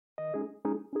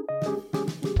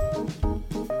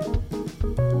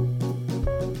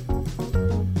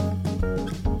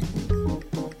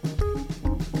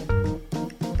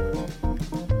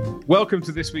Welcome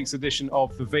to this week's edition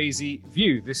of the Vasey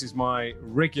View. This is my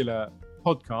regular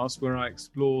podcast where I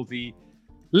explore the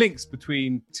links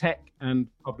between tech and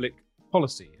public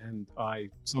policy. And I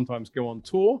sometimes go on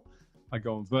tour. I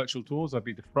go on virtual tours. I've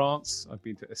been to France, I've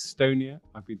been to Estonia,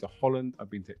 I've been to Holland, I've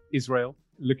been to Israel,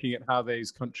 looking at how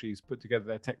those countries put together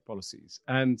their tech policies.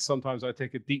 And sometimes I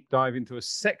take a deep dive into a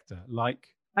sector like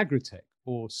agri-tech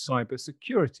or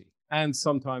cybersecurity. And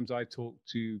sometimes I talk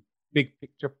to big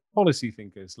picture policy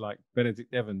thinkers like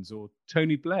Benedict Evans or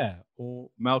Tony Blair or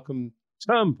Malcolm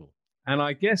Turnbull. And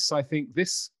I think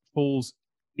this falls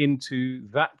into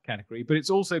that category, but it's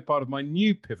also part of my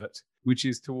new pivot, which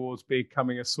is towards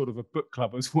becoming a sort of a book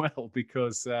club as well,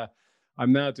 because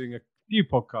I'm now doing a few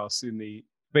podcasts in the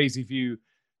Vasey View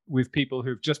with people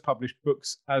who've just published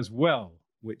books as well,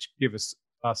 which give us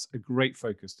a great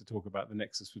focus to talk about the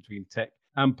nexus between tech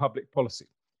and public policy.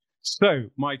 So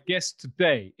my guest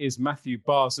today is Matthew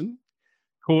Barzun,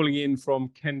 calling in from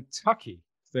Kentucky.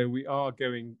 So we are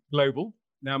going global.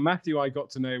 Now, Matthew, I got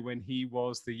to know when he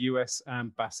was the US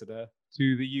ambassador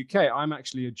to the UK. I'm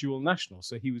actually a dual national,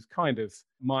 so he was kind of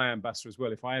my ambassador as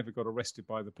well. If I ever got arrested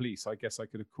by the police, I guess I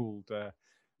could have called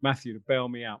Matthew to bail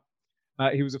me out.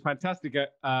 He was a fantastic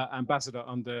ambassador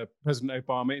under President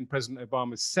Obama in President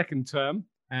Obama's second term,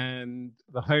 and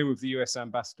the home of the US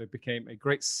ambassador became a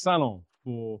great salon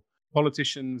for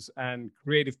politicians and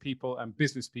creative people and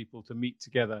business people to meet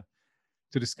together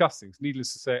to discuss things.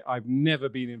 Needless to say, I've never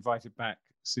been invited back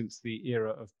since the era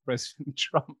of President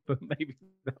Trump, but maybe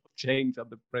that'll change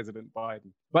under President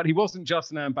Biden. But he wasn't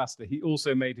just an ambassador. He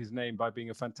also made his name by being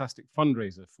a fantastic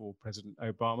fundraiser for President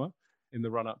Obama in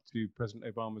the run-up to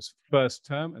President Obama's first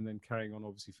term, and then carrying on,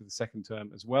 obviously, for the second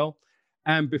term as well.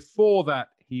 And before that,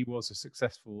 he was a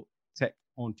successful tech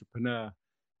entrepreneur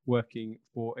working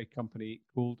for a company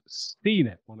called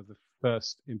CNET, one of the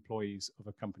first employees of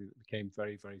a company that became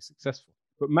very, very successful.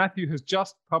 But Matthew has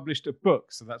just published a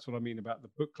book. So that's what I mean about the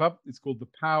book club. It's called The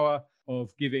Power of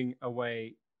Giving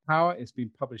Away Power. It's been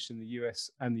published in the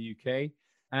US and the UK.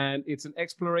 And it's an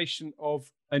exploration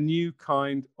of a new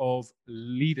kind of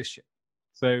leadership.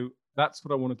 So that's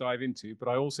what I want to dive into. But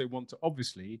I also want to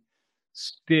obviously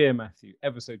steer Matthew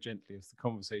ever so gently as the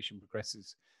conversation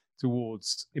progresses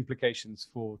towards implications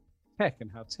for tech and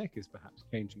how tech is perhaps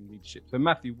changing leadership. So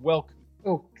Matthew, welcome.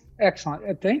 Oh,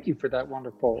 excellent. Thank you for that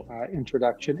wonderful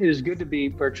introduction. It is good to be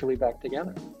virtually back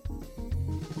together.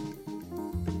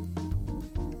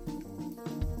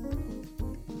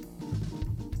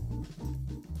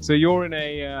 So you're in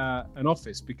an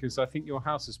office because I think your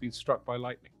house has been struck by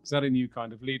lightning. Is that a new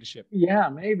kind of leadership? Yeah,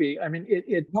 maybe. I mean,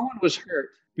 no one was hurt.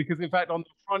 Because in fact, on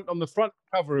the front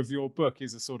cover of your book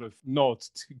is a sort of nod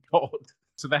to God.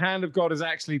 So the hand of God has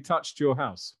actually touched your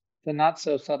house. The not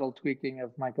so subtle tweaking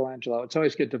of Michelangelo. It's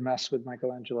always good to mess with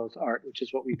Michelangelo's art, which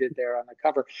is what we did there on the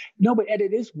cover. No, but Ed,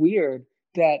 it is weird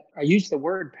that I used the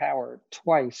word power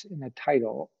twice in the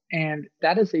title. And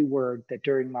that is a word that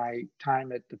during my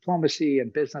time at diplomacy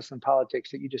and business and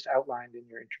politics that you just outlined in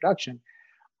your introduction,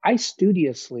 I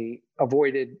studiously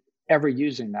avoided ever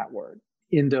using that word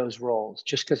in those roles,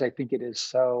 just because I think it's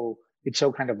so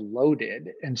kind of loaded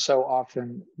and so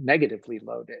often negatively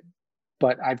loaded.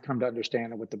 But I've come to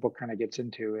understand that what the book kind of gets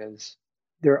into is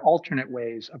there are alternate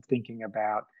ways of thinking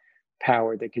about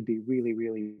power that could be really,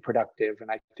 really productive, and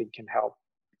I think can help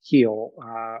heal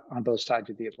on both sides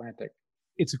of the Atlantic.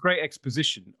 It's a great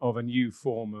exposition of a new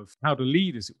form of how to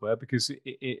lead, as it were, because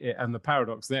and the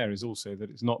paradox there is also that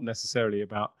it's not necessarily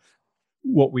about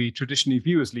what we traditionally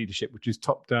view as leadership, which is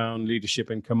top-down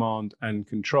leadership and command and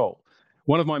control.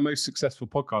 One of my most successful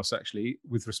podcasts, actually,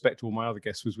 with respect to all my other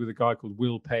guests, was with a guy called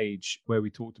Will Page, where we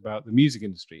talked about the music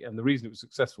industry. And the reason it was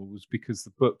successful was because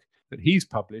the book that he's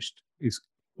published is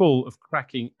full of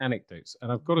cracking anecdotes.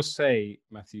 And I've got to say,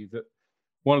 Matthew, that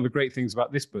one of the great things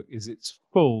about this book is it's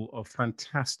full of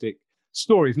fantastic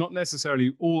stories, not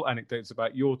necessarily all anecdotes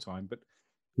about your time, but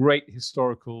great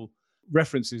historical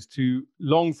references to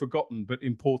long forgotten but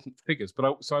important figures.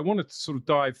 So I wanted to sort of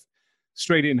dive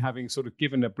straight in, having sort of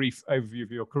given a brief overview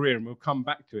of your career, and we'll come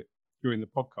back to it during the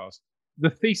podcast.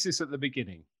 The thesis at the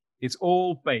beginning, it's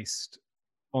all based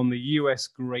on the US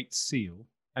Great Seal.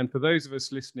 And for those of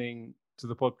us listening to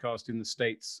the podcast in the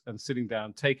States and sitting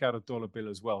down, take out a dollar bill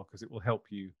as well, because it will help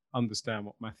you understand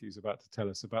what Matthew's about to tell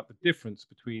us about the difference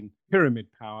between pyramid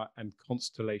power and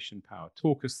constellation power.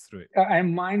 Talk us through it.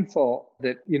 I'm mindful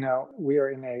that,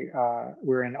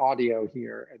 we're in audio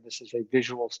here, and this is a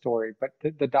visual story, but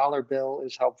the dollar bill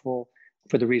is helpful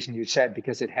for the reason you said,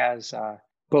 because it has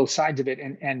both sides of it.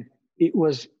 And it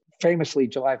was famously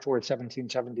July 4th,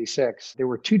 1776, there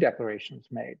were two declarations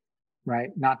made, right?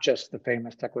 Not just the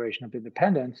famous Declaration of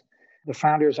Independence, The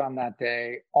founders on that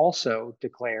day also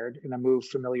declared, in a move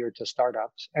familiar to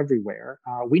startups everywhere,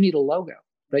 we need a logo,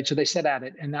 right? So they set at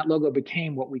it, and that logo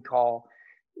became what we call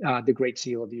the Great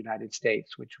Seal of the United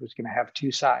States, which was going to have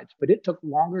two sides. But it took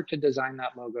longer to design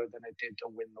that logo than it did to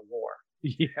win the war.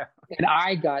 Yeah. And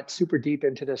I got super deep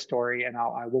into this story, and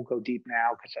I won't go deep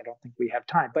now because I don't think we have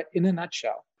time. But in a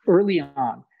nutshell, early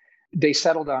on, they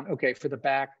settled on, okay, for the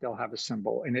back, they'll have a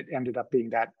symbol. And it ended up being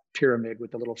that pyramid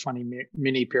with the little funny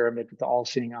mini pyramid with the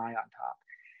all-seeing eye on top.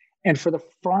 And for the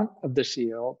front of the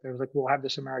seal, they was like, we'll have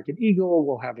this American eagle,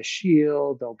 we'll have a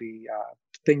shield, there'll be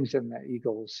things in the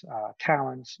eagle's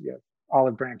talons, you have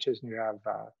olive branches, and you have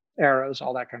arrows,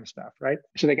 all that kind of stuff, right?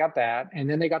 So they got that, and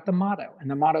then they got the motto, and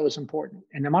the motto is important.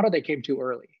 And the motto they came to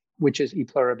early, which is E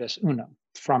pluribus unum,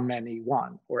 from many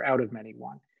one, or out of many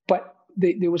one. But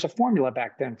there was a formula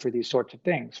back then for these sorts of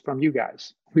things from you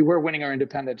guys. We were winning our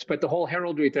independence, but the whole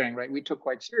heraldry thing, right, we took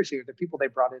quite seriously the people they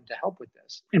brought in to help with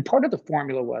this. And part of the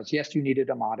formula was, yes, you needed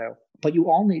a motto, but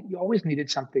you always needed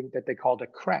something that they called a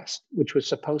crest, which was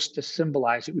supposed to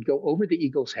symbolize, it would go over the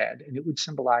eagle's head, and it would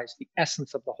symbolize the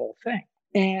essence of the whole thing.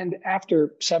 And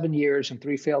after 7 years and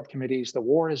 3 failed committees, the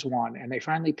war is won, and they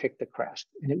finally picked the crest.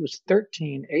 And it was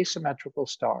 13 asymmetrical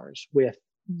stars with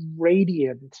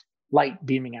radiant light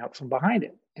beaming out from behind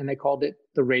it. And they called it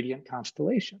the radiant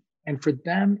constellation. And for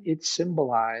them, it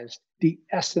symbolized the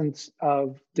essence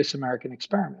of this American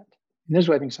experiment. And this is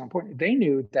what I think is so important. They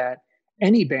knew that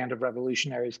any band of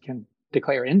revolutionaries can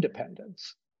declare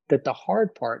independence, that the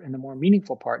hard part and the more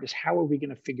meaningful part is how are we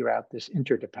going to figure out this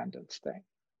interdependence thing?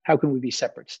 How can we be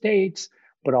separate states,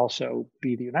 but also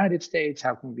be the United States?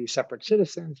 How can we be separate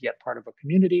citizens, yet part of a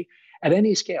community? At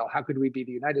any scale, how could we be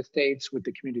the United States with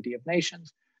the community of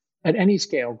nations? At any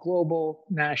scale, global,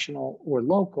 national, or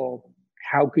local,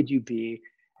 how could you be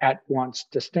at once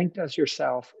distinct as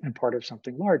yourself and part of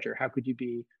something larger? How could you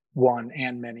be one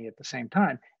and many at the same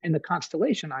time? And the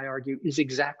constellation, I argue, is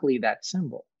exactly that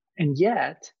symbol. And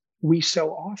yet, we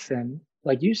so often,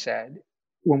 like you said,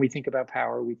 when we think about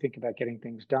power, we think about getting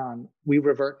things done, we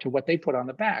revert to what they put on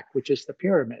the back, which is the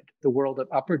pyramid, the world of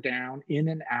up or down, in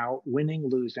and out, winning,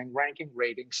 losing, ranking,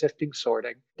 rating, sifting,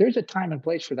 sorting. There's a time and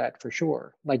place for that for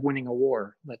sure, like winning a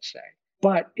war, let's say.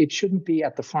 But it shouldn't be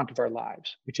at the front of our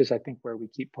lives, which is, I think, where we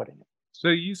keep putting it. So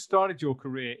you started your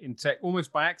career in tech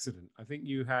almost by accident. I think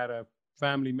you had a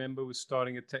family member was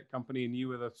starting a tech company and you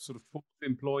were the sort of fourth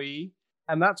employee.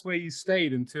 And that's where you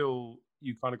stayed until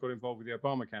you kind of got involved with the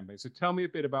Obama campaign. So tell me a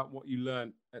bit about what you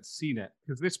learned at CNET,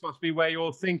 because this must be where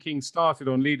your thinking started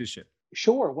on leadership.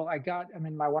 Sure. Well,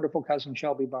 my wonderful cousin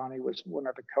Shelby Bonney was one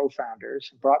of the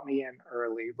co-founders, brought me in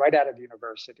early, right out of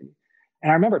university.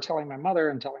 And I remember telling my mother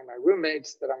and telling my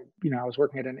roommates that I was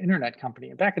working at an internet company.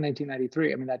 And back in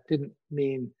 1993, that didn't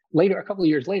mean later, a couple of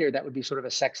years later, that would be sort of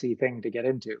a sexy thing to get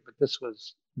into. But this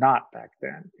was not back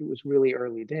then. It was really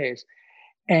early days.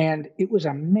 And it was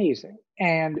amazing.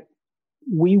 And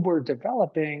we were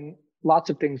developing lots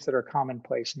of things that are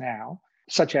commonplace now,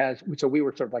 such as, so we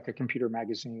were sort of like a computer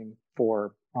magazine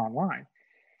for online.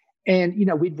 And,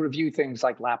 we'd review things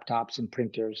like laptops and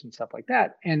printers and stuff like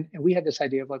that. And we had this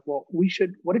idea of like, well,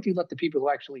 what if you let the people who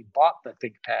actually bought the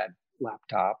ThinkPad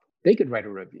laptop, they could write a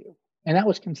review? And that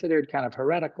was considered kind of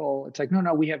heretical. It's like,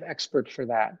 no, we have experts for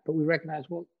that. But we recognize,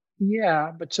 well,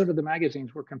 yeah, but so do the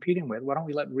magazines we're competing with. Why don't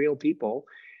we let real people?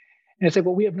 And it's like,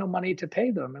 well, we have no money to pay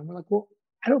them. And we're like, well,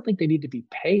 I don't think they need to be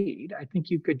paid. I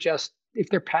think you could just, if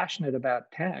they're passionate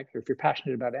about tech, or if you're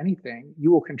passionate about anything,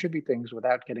 you will contribute things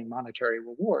without getting monetary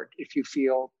reward if you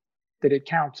feel that it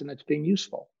counts and it's being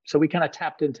useful. So we kind of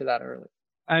tapped into that early.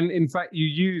 And in fact, you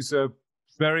use a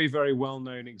very, very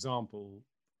well-known example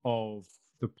of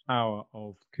the power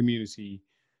of community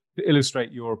to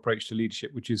illustrate your approach to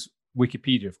leadership, which is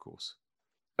Wikipedia, of course.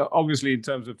 Obviously, in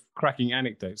terms of cracking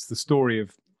anecdotes, the story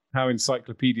of how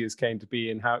encyclopedias came to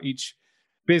be and how each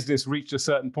business reached a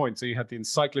certain point. So you had the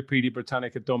Encyclopedia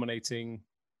Britannica dominating,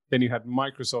 then you had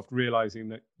Microsoft realizing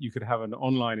that you could have an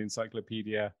online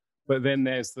encyclopedia, but then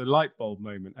there's the light bulb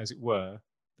moment, as it were,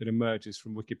 that emerges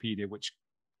from Wikipedia, which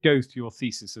goes to your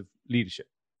thesis of leadership.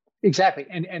 Exactly.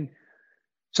 And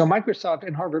so Microsoft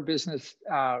and Harvard Business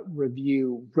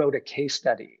Review wrote a case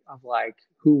study of like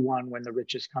who won when the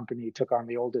richest company took on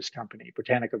the oldest company,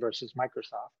 Britannica versus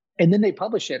Microsoft. And then they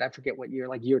published it, I forget what year,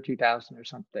 like year 2000 or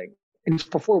something. And it's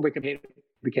before Wikipedia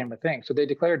became a thing. So they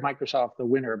declared Microsoft the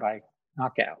winner by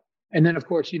knockout. And then, of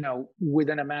course,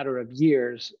 within a matter of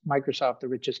years, Microsoft, the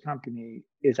richest company,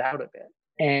 is out of it.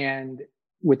 And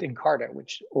with Encarta,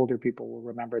 which older people will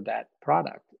remember that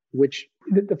product, which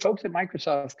the folks at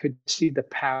Microsoft could see the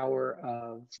power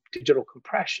of digital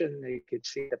compression. They could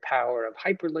see the power of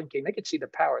hyperlinking. They could see the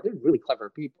power. They're really clever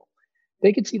people.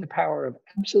 They could see the power of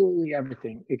absolutely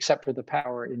everything except for the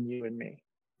power in you and me.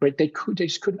 Right? They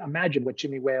just couldn't imagine what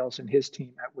Jimmy Wales and his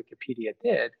team at Wikipedia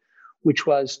did, which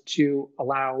was to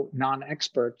allow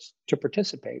non-experts to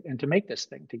participate and to make this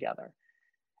thing together.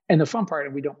 And the fun part,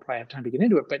 and we don't probably have time to get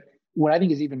into it, but what I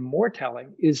think is even more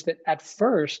telling is that at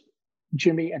first,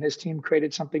 Jimmy and his team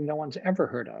created something no one's ever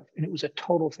heard of, and it was a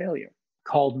total failure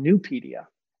called Newpedia.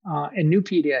 And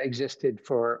Newpedia existed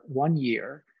for 1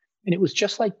 year, and it was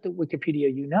just like the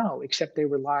Wikipedia you know, except they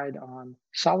relied on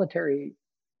solitary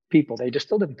people. They just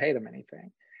still didn't pay them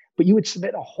anything. But you would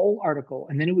submit a whole article,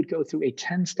 and then it would go through a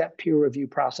 10-step peer review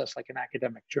process like an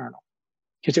academic journal,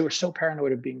 because they were so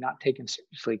paranoid of being not taken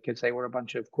seriously because they were a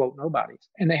bunch of, quote, nobodies.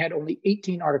 And they had only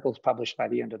 18 articles published by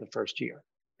the end of the first year.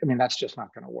 I mean, that's just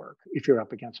not going to work if you're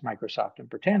up against Microsoft and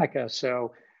Britannica.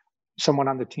 So someone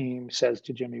on the team says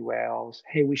to Jimmy Wales,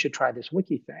 hey, we should try this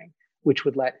wiki thing, which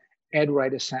would let Ed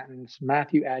write a sentence,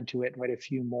 Matthew add to it and write a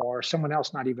few more, someone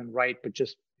else not even write, but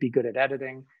just be good at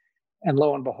editing. And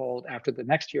lo and behold, after the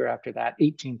next year after that,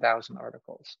 18,000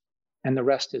 articles. And the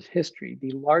rest is history,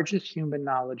 the largest human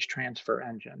knowledge transfer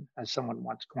engine, as someone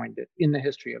once coined it, in the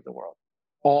history of the world,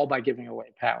 all by giving away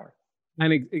power.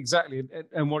 And exactly.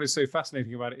 And what is so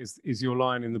fascinating about it is your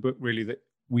line in the book, really, that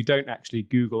we don't actually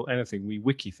Google anything, we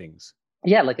wiki things.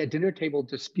 Yeah, like a dinner table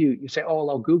dispute. You say, oh, well,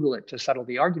 I'll Google it to settle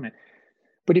the argument.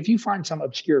 But if you find some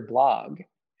obscure blog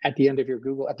at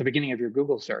the beginning of your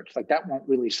Google search, like that won't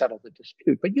really settle the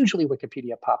dispute. But usually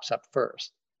Wikipedia pops up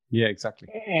first. Yeah, exactly.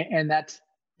 And that's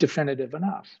definitive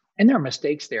enough. And there are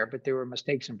mistakes there, but there were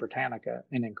mistakes in Britannica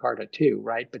and in Carta too,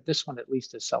 right? But this one at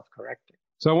least is self-correcting.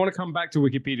 So I want to come back to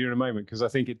Wikipedia in a moment, because I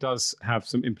think it does have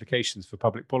some implications for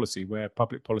public policy, where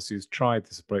public policy has tried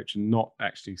this approach and not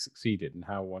actually succeeded, and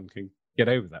how one can get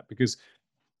over that. Because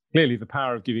clearly the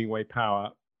power of giving away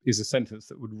power is a sentence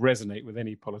that would resonate with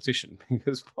any politician,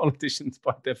 because politicians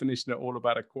by definition are all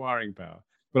about acquiring power.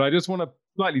 But I just want to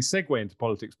slightly segue into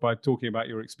politics by talking about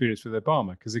your experience with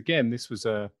Obama, because again, this was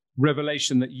a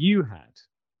revelation that you had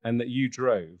and that you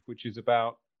drove, which is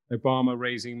about Obama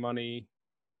raising money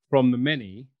from the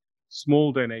many,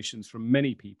 small donations from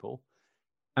many people,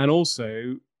 and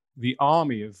also the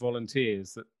army of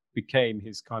volunteers that became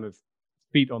his kind of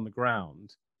feet on the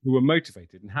ground, who were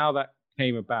motivated, and how that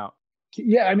came about.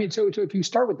 Yeah, I mean, so if you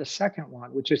start with the second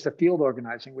one, which is the field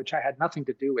organizing, which I had nothing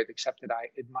to do with, except that I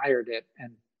admired it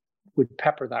and would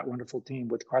pepper that wonderful team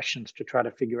with questions to try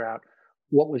to figure out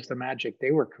what was the magic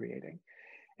they were creating.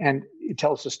 And it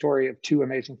tells the story of two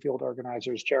amazing field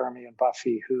organizers, Jeremy and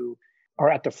Buffy, who are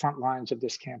at the front lines of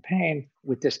this campaign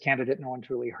with this candidate no one's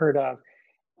really heard of,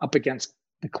 up against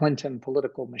the Clinton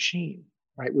political machine,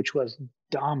 right, which was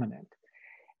dominant.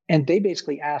 And they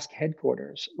basically asked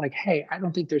headquarters, like, hey, I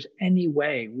don't think there's any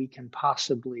way we can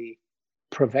possibly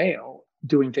prevail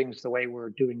doing things the way we're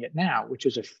doing it now, which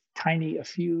is a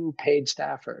few paid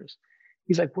staffers.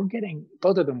 He's like,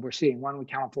 both of them we're seeing, one in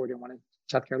California, one in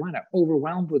South Carolina,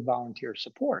 overwhelmed with volunteer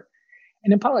support.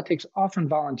 And in politics, often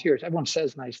volunteers, everyone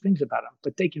says nice things about them,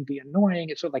 but they can be annoying.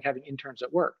 It's sort of like having interns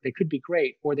at work. They could be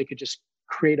great, or they could just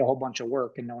create a whole bunch of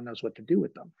work and no one knows what to do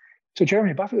with them. So Jeremy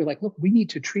and Buffy were like, look, we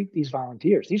need to treat these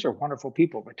volunteers. These are wonderful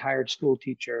people, retired school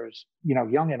teachers,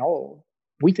 young and old.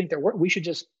 We think we should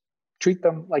just treat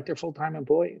them like they're full-time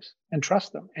employees and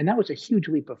trust them. And that was a huge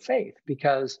leap of faith,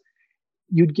 because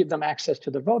you'd give them access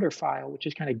to the voter file, which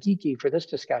is kind of geeky for this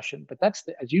discussion, but that's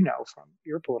as you know from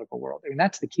your political world, I mean,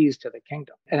 that's the keys to the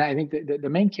kingdom. And I think the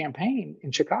main campaign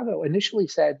in Chicago initially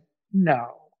said,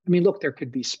 no. I mean, look, there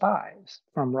could be spies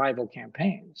from rival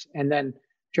campaigns. And then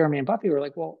Jeremy and Buffy were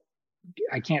like, well,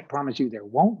 I can't promise you there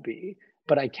won't be,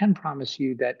 but I can promise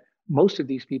you that most of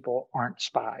these people aren't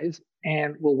spies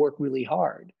and will work really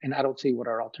hard. And I don't see what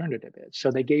our alternative is.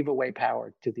 So they gave away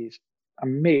power to these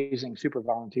amazing super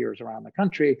volunteers around the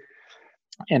country,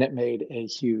 and it made a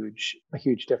huge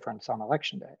difference on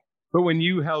election day. But when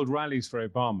you held rallies for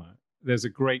Obama, there's a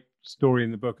great story in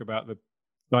the book about the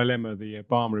dilemma the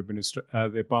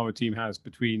Obama team has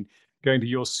between going to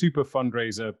your super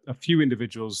fundraiser, a few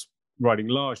individuals writing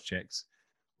large checks,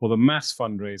 or the mass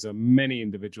fundraiser, many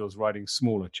individuals writing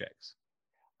smaller checks.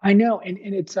 I know, and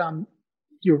it's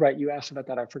you're right. You asked about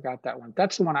that. I forgot that one.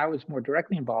 That's the one I was more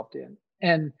directly involved in.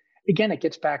 And again, it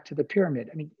gets back to the pyramid.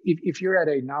 I mean, if you're at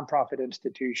a nonprofit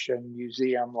institution,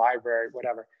 museum, library,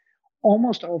 whatever,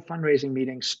 almost all fundraising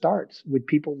meetings starts with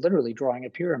people literally drawing a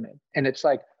pyramid. And it's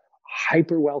like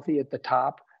hyper wealthy at the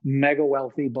top, mega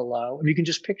wealthy below. And you can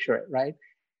just picture it, right?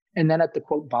 And then at the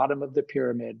quote bottom of the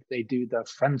pyramid, they do the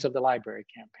Friends of the Library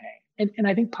campaign. And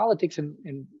I think politics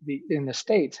in the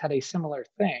States had a similar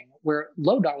thing where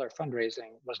low dollar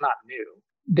fundraising was not new.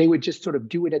 They would just sort of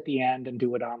do it at the end and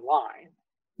do it online.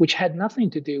 which had nothing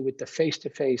to do with the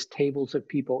face-to-face tables of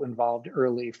people involved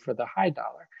early for the high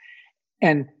dollar.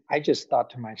 And I just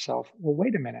thought to myself, well,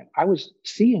 wait a minute. I was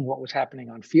seeing what was happening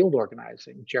on field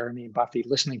organizing, Jeremy and Buffy,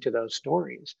 listening to those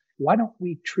stories. Why don't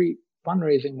we treat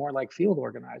fundraising more like field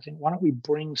organizing? Why don't we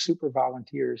bring super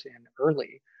volunteers in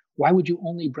early? Why would you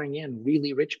only bring in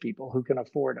really rich people who can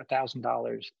afford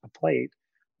 $1,000 a plate?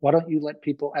 Why don't you let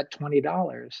people at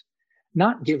 $20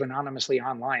 not give anonymously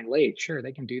online late? Sure,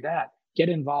 they can do that. Get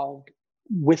involved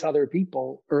with other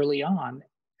people early on.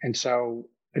 And so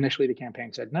initially the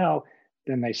campaign said no,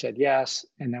 then they said yes,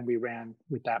 and then we ran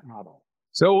with that model.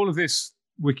 So all of this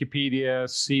Wikipedia,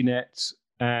 CNET,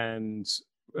 and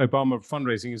Obama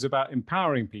fundraising is about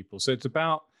empowering people. So it's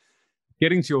about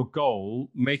getting to your goal,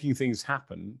 making things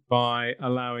happen by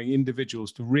allowing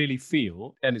individuals to really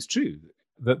feel, and it's true,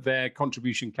 that their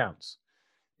contribution counts.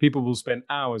 People will spend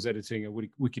hours editing a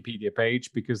Wikipedia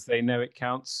page because they know it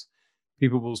counts.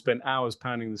 People will spend hours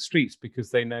pounding the streets because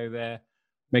they know they're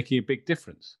making a big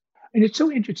difference. And it's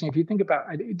so interesting. If you think about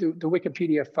the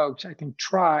Wikipedia folks, I think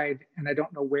tried, and I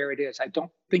don't know where it is. I don't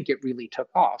think it really took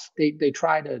off. They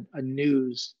tried a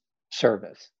news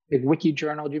service, like Wiki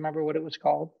Journal. Do you remember what it was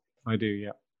called? I do,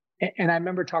 yeah. And I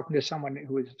remember talking to someone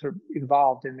who was sort of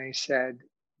involved, and they said,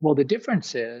 well, the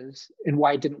difference is, and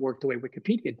why it didn't work the way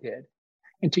Wikipedia did.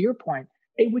 And to your point,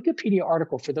 a Wikipedia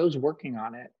article for those working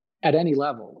on it at any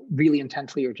level, really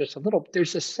intensely or just a little,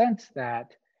 there's a sense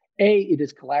that it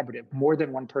is collaborative. More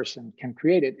than one person can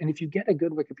create it. And if you get a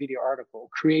good Wikipedia article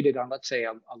created on, let's say,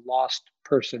 a lost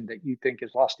person that you think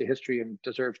is lost to history and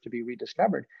deserves to be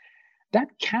rediscovered, that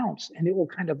counts and it will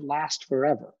kind of last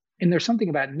forever. And there's something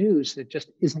about news that just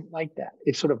isn't like that.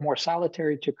 It's sort of more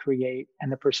solitary to create.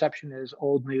 And the perception is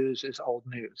old news is old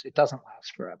news. It doesn't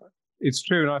last forever. It's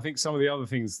true. And I think some of the other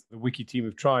things the Wiki team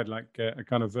have tried, like a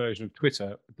kind of version of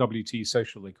Twitter, WT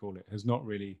Social, they call it, has not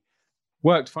really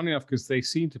worked. Funny enough, because they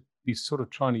seem to be sort of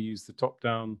trying to use the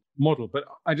top-down model. But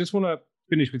I just want to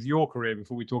finish with your career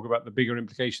before we talk about the bigger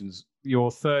implications. Your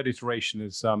third iteration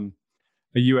as a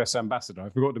US ambassador. I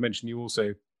forgot to mention you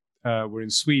also were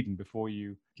in Sweden before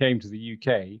you came to the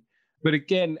UK. But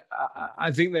again,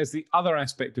 I think there's the other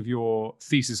aspect of your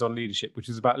thesis on leadership, which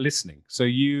is about listening. So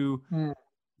you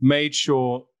made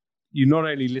sure you not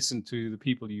only listened to the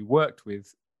people you worked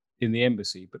with in the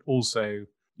embassy, but also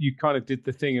you kind of did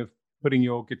the thing of putting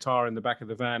your guitar in the back of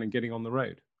the van and getting on the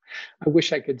road. I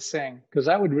wish I could sing, because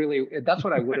that's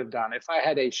what I would have done. If I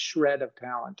had a shred of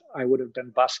talent, I would have been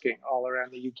busking all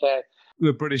around the UK.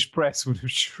 The British press would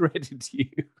have shredded you.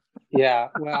 Yeah,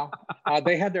 well,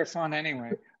 they had their fun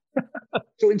anyway.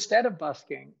 So instead of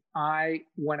busking, I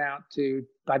went out to,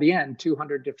 by the end,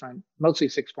 200 different, mostly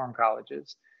sixth form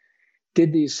colleges,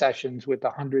 did these sessions with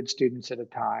 100 students at a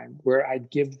time, where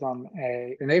I'd give them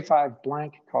an A5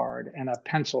 blank card and a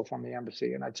pencil from the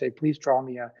embassy. And I'd say, please draw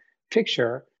me a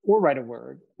picture or write a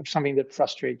word of something that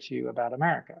frustrates you about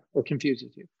America or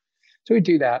confuses you. So we'd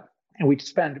do that. And we'd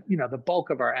spend, the bulk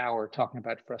of our hour talking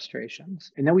about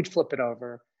frustrations. And then we'd flip it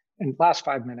over. And last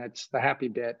 5 minutes, the happy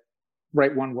bit,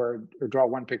 write one word or draw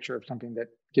one picture of something that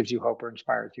gives you hope or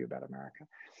inspires you about America.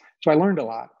 So I learned a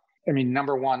lot. I mean,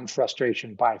 number one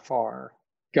frustration by far,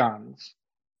 guns,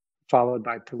 followed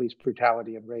by police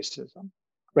brutality and racism,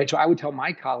 right? So I would tell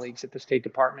my colleagues at the State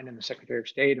Department and the Secretary of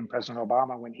State and President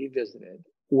Obama when he visited,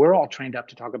 we're all trained up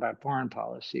to talk about foreign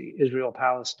policy, Israel,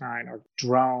 Palestine, or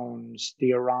drones, the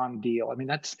Iran deal. I mean,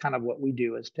 that's kind of what we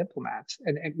do as diplomats,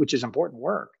 and which is important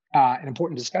work and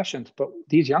important discussions. But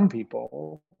these young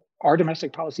people, our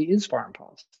domestic policy is foreign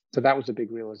policy. So that was a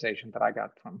big realization that I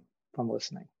got from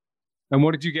listening. And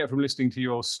what did you get from listening to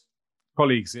your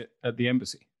colleagues at the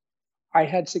embassy? I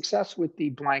had success with the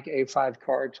blank A5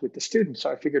 cards with the students.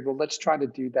 So I figured, well, let's try to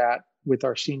do that with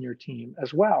our senior team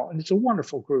as well. And it's a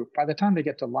wonderful group. By the time they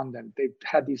get to London, they've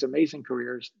had these amazing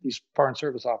careers, these Foreign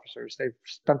Service officers. They've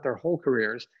spent their whole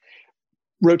careers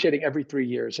rotating every 3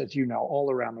 years, as you know, all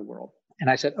around the world. And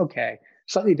I said, okay,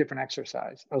 slightly different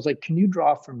exercise. I was like, can you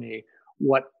draw for me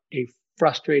what a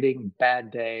frustrating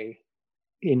bad day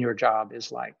in your job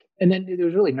is like? And then it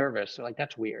was really nervous. They're like,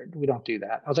 that's weird. We don't do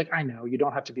that. I was like, I know, you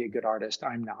don't have to be a good artist.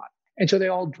 I'm not. And so they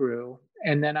all drew.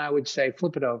 And then I would say,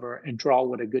 flip it over and draw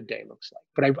what a good day looks like.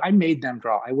 But I made them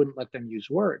draw. I wouldn't let them use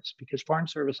words, because Foreign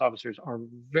Service officers are,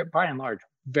 by and large,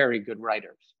 very good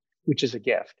writers, which is a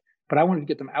gift. But I wanted to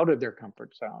get them out of their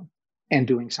comfort zone and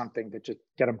doing something that just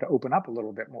get them to open up a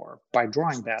little bit more by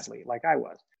drawing badly, like I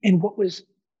was. And what was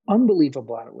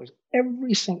unbelievable about it was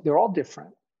they're all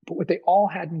different, but what they all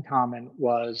had in common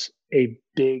was a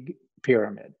big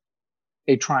pyramid,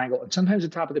 a triangle. And sometimes the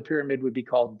top of the pyramid would be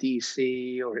called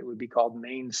DC, or it would be called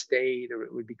Main State, or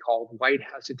it would be called White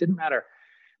House. It didn't matter.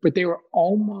 but they were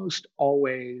almost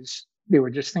always, they were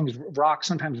just things, rocks,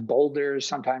 sometimes boulders,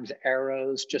 sometimes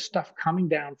arrows, just stuff coming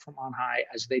down from on high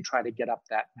as they try to get up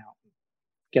that mountain,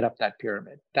 get up that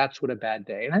pyramid. That's what a bad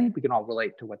day. And I think we can all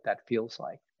relate to what that feels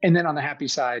like. And then on the happy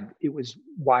side, it was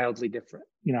wildly different,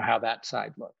 how that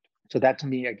side looked. So that to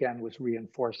me, again, was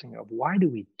reinforcing of why do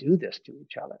we do this to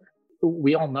each other?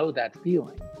 We all know that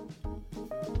feeling.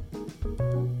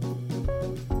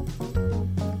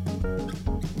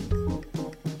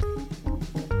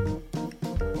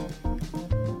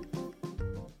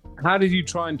 How did you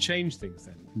try and change things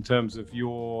then in terms of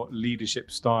your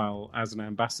leadership style as an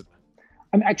ambassador?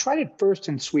 I mean, I tried it first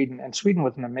in Sweden, and Sweden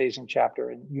was an amazing chapter,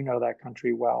 and you know that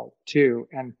country well too.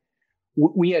 And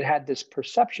we had this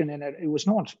perception, and it was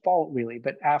no one's fault really,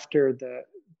 but after the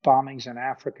bombings in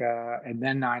Africa and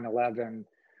then 9/11,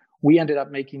 we ended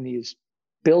up making these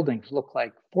buildings look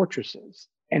like fortresses.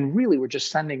 And really, we're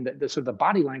just sending the sort of the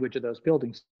body language of those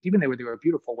buildings, even though they were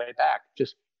beautiful way back,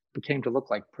 just became to look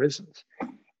like prisons.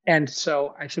 And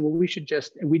so I said, well, we should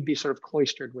just, and we'd be sort of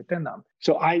cloistered within them.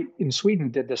 So I, in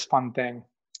Sweden, did this fun thing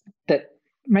that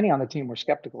many on the team were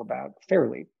skeptical about,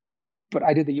 fairly. But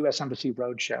I did the US Embassy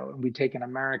Roadshow, and we'd take an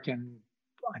American,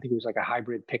 I think it was like a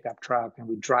hybrid pickup truck, and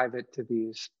we'd drive it to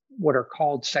these, what are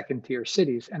called second tier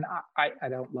cities. And I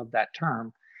don't love that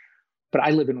term, but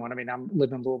I live in one. I mean, I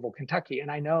live in Louisville, Kentucky,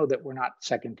 and I know that we're not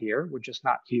second tier. We're just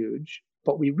not huge.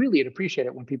 But we really appreciate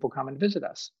it when people come and visit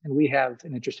us. And we have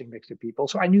an interesting mix of people.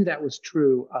 So I knew that was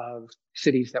true of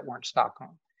cities that weren't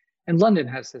Stockholm. And London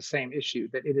has the same issue,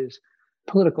 that it is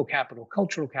political capital,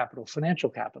 cultural capital, financial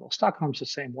capital. Stockholm's the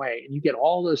same way. And you get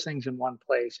all those things in one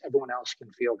place, everyone else can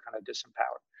feel kind of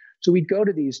disempowered. So we'd go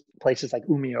to these places like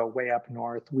Umeå, way up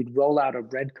north. We'd roll out a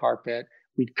red carpet.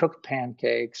 We'd cook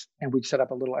pancakes, and we'd set up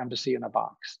a little embassy in a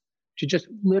box to just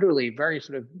literally, very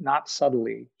sort of not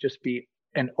subtly, just be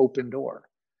an open door.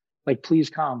 Like, please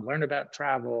come, learn about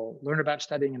travel, learn about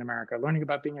studying in America, learning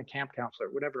about being a camp counselor,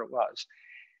 whatever it was.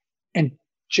 And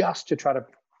just to try to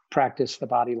practice the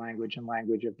body language and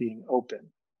language of being open.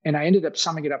 And I ended up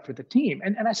summing it up for the team.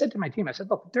 And I said to my team, I said,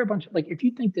 look, there are a bunch of, like, if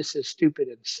you think this is stupid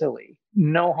and silly,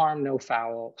 no harm, no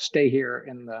foul, stay here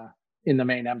in the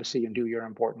main embassy and do your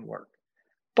important work.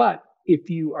 But if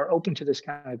you are open to this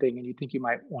kind of thing and you think you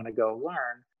might want to go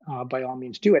learn, by all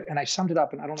means do it. And I summed it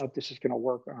up, and I don't know if this is going to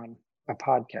work on a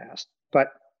podcast, but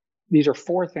these are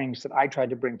 4 things that I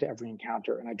tried to bring to every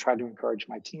encounter, and I tried to encourage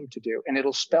my team to do. And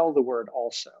it'll spell the word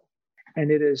also. And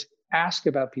it is ask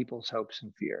about people's hopes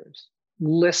and fears.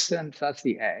 Listen, so that's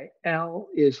the A. L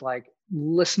is like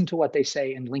listen to what they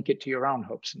say and link it to your own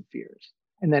hopes and fears.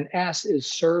 And then S is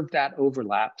serve that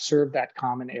overlap, serve that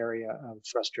common area of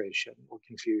frustration or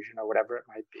confusion or whatever it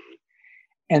might be.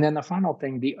 And then the final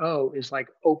thing, the O, is like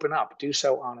open up, do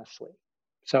so honestly.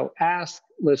 So ask,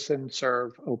 listen,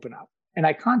 serve, open up. And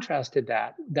I contrasted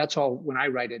that. That's all, when I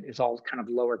write it, is all kind of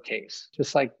lowercase,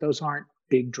 just like those aren't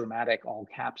big, dramatic, all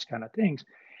caps kind of things.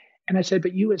 And I said,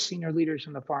 but you as senior leaders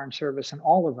in the Foreign Service and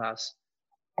all of us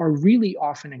are really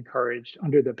often encouraged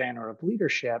under the banner of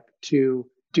leadership to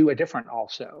do a different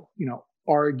also,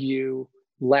 argue,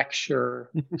 lecture,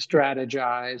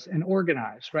 strategize, and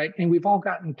organize, right? And we've all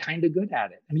gotten kind of good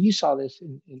at it. I mean, you saw this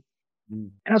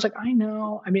and I was like, I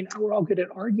know, I mean, we're all good at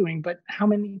arguing, but how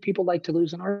many people like to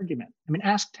lose an argument? I mean,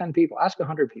 ask 10 people, ask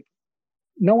 100 people.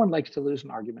 No one likes to lose an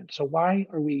argument. So why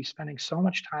are we spending so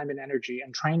much time and energy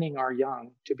and training our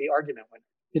young to be argument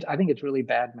winners? I think it's really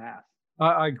bad math.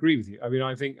 I agree with you.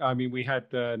 I mean, we had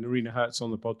Narina Hertz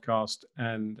on the podcast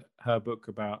and her book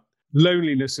about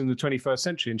loneliness in the 21st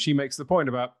century. And she makes the point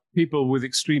about people with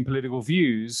extreme political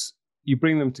views. You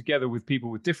bring them together with people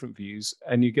with different views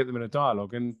and you get them in a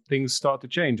dialogue and things start to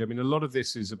change. I mean, a lot of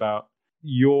this is about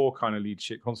your kind of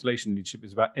leadership. Constellation leadership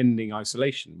is about ending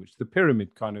isolation, which the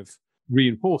pyramid kind of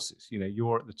reinforces.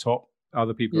 You're at the top,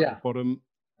 other people at the bottom,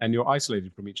 and you're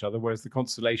isolated from each other. Whereas the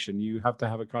constellation, you have to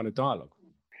have a kind of dialogue.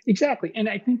 Exactly. And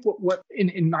I think what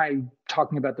in my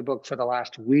talking about the book for the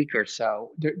last week or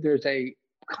so, there's a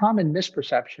common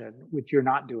misperception, which you're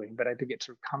not doing, but I think it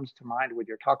sort of comes to mind when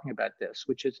you're talking about this,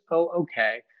 which is,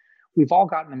 okay, we've all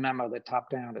gotten a memo that top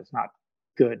down is not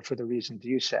good for the reasons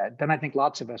you said. Then I think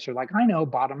lots of us are like, I know,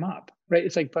 bottom up, right?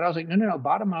 It's like, but I was like, no,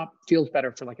 bottom up feels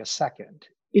better for like a second.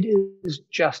 It is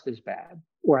just as bad,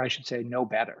 or I should say no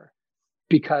better,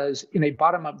 because in a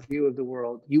bottom up view of the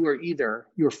world,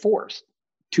 you're forced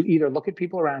to either look at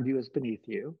people around you as beneath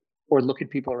you or look at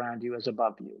people around you as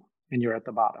above you, and you're at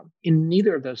the bottom. In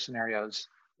neither of those scenarios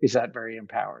is that very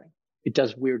empowering. It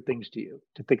does weird things to you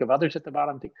to think of others at the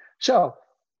bottom. So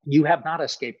you have not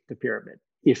escaped the pyramid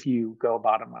if you go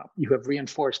bottom up. You have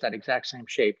reinforced that exact same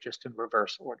shape, just in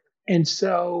reverse order. And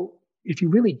so if you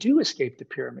really do escape the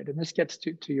pyramid, and this gets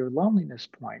to your loneliness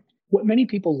point, what many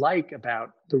people like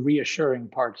about the reassuring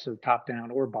parts of top down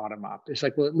or bottom up is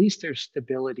like, well, at least there's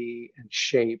stability and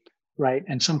shape, right?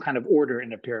 And some kind of order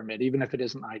in a pyramid, even if it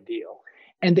isn't ideal.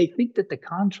 And they think that the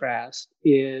contrast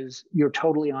is you're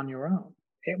totally on your own,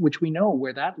 which we know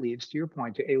where that leads, to your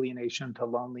point, to alienation, to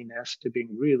loneliness, to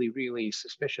being really, really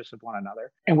suspicious of one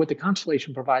another. And what the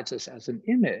constellation provides us as an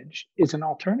image is an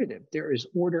alternative. There is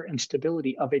order and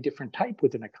stability of a different type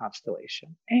within a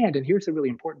constellation. And here's the really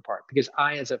important part, because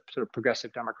I, as a sort of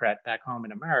progressive Democrat back home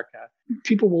in America,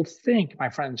 people will think, my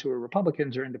friends who are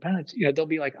Republicans or independents, they'll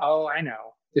be like, oh, I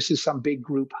know, this is some big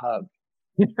group hug.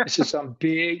 This is some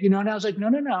big, and I was like,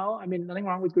 no. I mean, nothing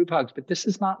wrong with group hugs, but this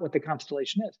is not what the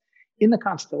constellation is. In the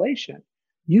constellation,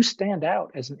 you stand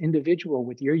out as an individual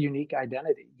with your unique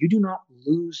identity. You do not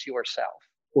lose yourself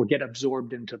or get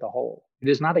absorbed into the whole. It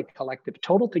is not a collective.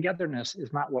 Total togetherness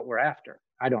is not what we're after,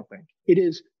 I don't think. It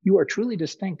is, you are truly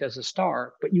distinct as a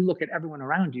star, but you look at everyone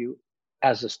around you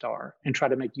as a star and try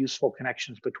to make useful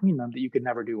connections between them that you could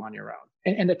never do on your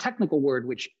own. And the technical word,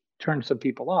 which turns some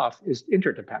people off, is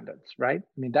interdependence, right?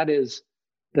 I mean, that is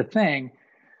the thing.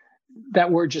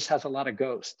 That word just has a lot of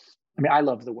ghosts. I mean, I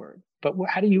love the word, but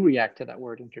how do you react to that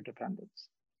word interdependence?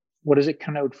 What does it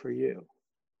connote for you?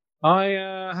 I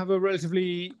have a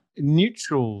relatively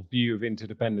neutral view of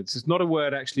interdependence. It's not a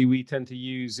word actually we tend to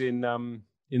use in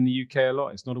the UK a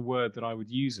lot. It's not a word that I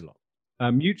would use a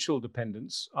lot. Mutual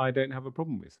dependence, I don't have a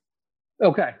problem with.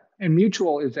 Okay, and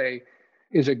mutual is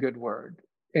a good word.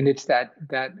 And it's that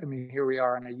I mean, here we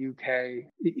are in the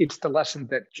UK. It's the lesson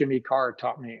that Jimmy Carr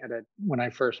taught me when I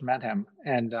first met him.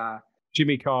 And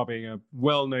Jimmy Carr being a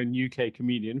well-known UK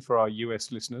comedian for our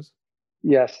US listeners.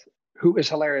 Yes, who is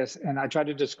hilarious. And I tried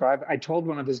to describe, I told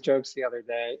one of his jokes the other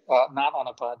day, not on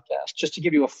a podcast, just to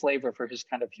give you a flavor for his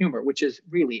kind of humor, which is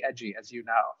really edgy, as you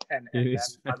know. And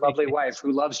my lovely wife,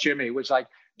 who loves Jimmy, was like,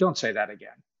 don't say that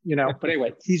again, But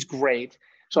anyway, he's great.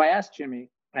 So I asked Jimmy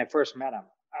when I first met him,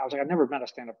 I was like, I've never met a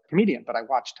stand-up comedian, but I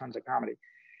watched tons of comedy.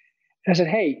 And I said,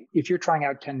 hey, if you're trying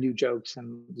out 10 new jokes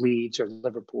in Leeds or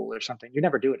Liverpool or something, you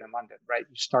never do it in London, right?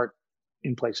 You start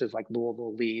in places like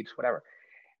Louisville, Leeds, whatever.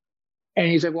 And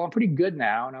he's like, well, I'm pretty good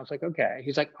now. And I was like, okay.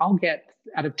 He's like, I'll get,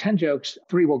 out of 10 jokes,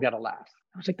 3 will get a laugh.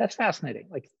 I was like, that's fascinating.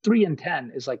 Like 3 in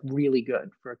 10 is like really good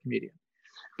for a comedian.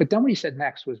 But then what he said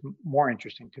next was more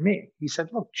interesting to me. He said,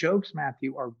 look, jokes,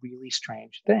 Matthew, are really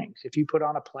strange things. If you put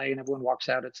on a play and everyone walks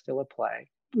out, it's still a play.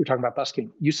 We were talking about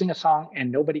busking. You sing a song and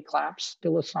nobody claps,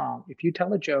 still a song. If you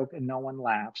tell a joke and no one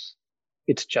laughs,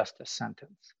 it's just a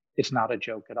sentence. It's not a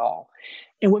joke at all.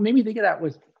 And what made me think of that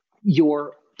was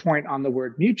your point on the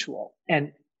word mutual.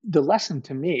 And the lesson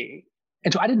to me,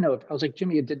 and so I didn't know if, I was like,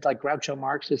 Jimmy, did like Groucho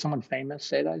Marx, did someone famous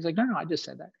say that? He's like, no, I just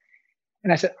said that.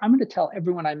 And I said, I'm going to tell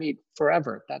everyone I meet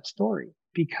forever that story,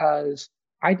 because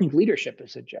I think leadership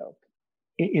is a joke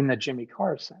in the Jimmy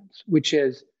Carr sense, which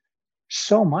is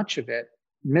so much of it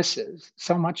misses.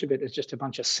 So much of it is just a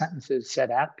bunch of sentences said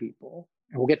at people.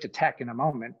 And we'll get to tech in a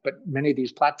moment, but many of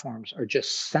these platforms are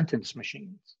just sentence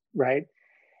machines, right?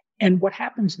 And what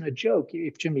happens in a joke,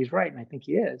 if Jimmy's right, and I think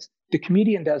he is, the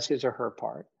comedian does his or her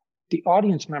part. The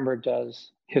audience member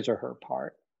does his or her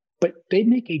part, but they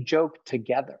make a joke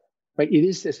together, right? It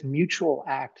is this mutual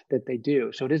act that they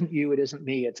do. So it isn't you, it isn't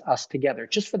me, it's us together.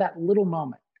 Just for that little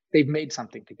moment, they've made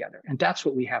something together. And that's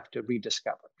what we have to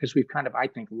rediscover, because we've kind of, I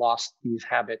think, lost these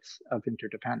habits of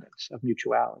interdependence, of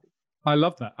mutuality. I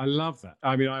love that.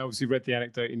 I mean, I obviously read the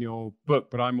anecdote in your book,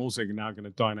 but I'm also now going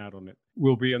to dine out on it.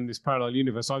 We'll be in this parallel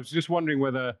universe. I was just wondering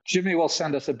whether... Jimmy will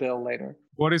send us a bill later.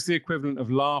 What is the equivalent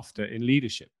of laughter in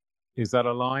leadership? Is that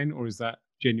a line, or is that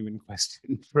genuine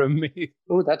question from me?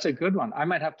 Oh, that's a good one. I'm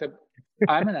going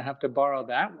to have to borrow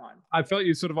that one. I felt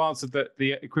you sort of answered that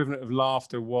the equivalent of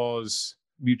laughter was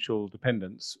mutual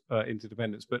dependence,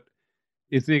 interdependence, but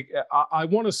I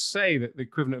want to say that the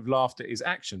equivalent of laughter is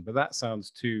action, but that sounds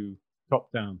too top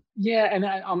down. Yeah, and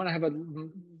I'm going to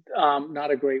have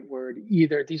not a great word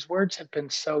either. These words have been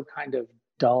so kind of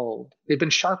dulled. They've been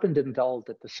sharpened and dulled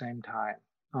at the same time.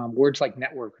 Words like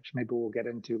network, which maybe we'll get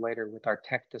into later with our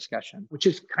tech discussion, which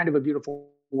is kind of a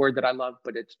beautiful word that I love,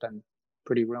 but it's been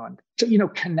pretty ruined. So,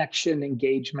 connection,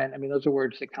 engagement. I mean, those are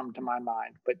words that come to my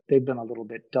mind, but they've been a little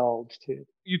bit dulled too.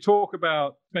 You talk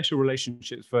about special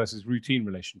relationships versus routine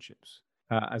relationships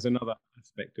as another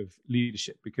aspect of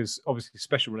leadership, because obviously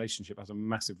special relationship has a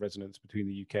massive resonance between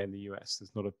the UK and the US.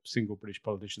 There's not a single British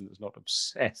politician that's not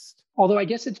obsessed. Although I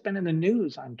guess it's been in the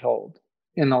news, I'm told,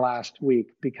 in the last week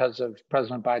because of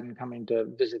President Biden coming to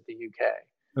visit the UK.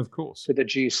 Of course. to the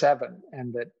G7,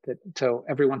 and that so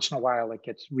every once in a while it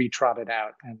gets retrotted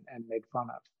out and made fun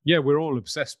of. Yeah, we're all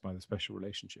obsessed by the special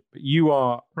relationship, but you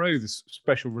are pro the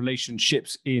special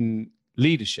relationships in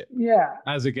leadership Yeah.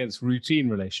 as against routine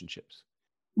relationships.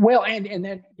 Well, and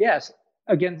then yes,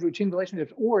 again, routine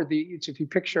relationships, or if you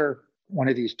picture one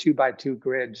of these 2x2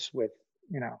 grids with,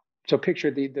 so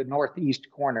picture the northeast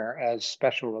corner as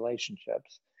special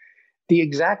relationships. The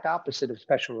exact opposite of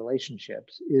special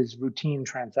relationships is routine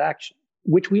transaction,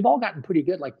 which we've all gotten pretty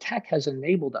good. Like tech has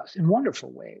enabled us in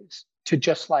wonderful ways to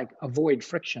just like avoid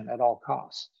friction at all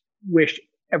costs. Wish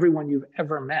everyone you've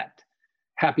ever met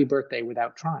happy birthday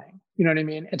without trying. You know what I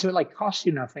mean? And so it like costs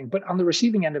you nothing, but on the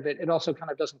receiving end of it, it also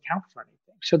kind of doesn't count for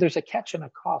anything. So there's a catch and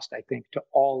a cost, I think, to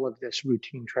all of this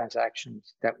routine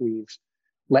transactions that we've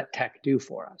let tech do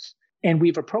for us. And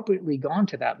we've appropriately gone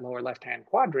to that lower left-hand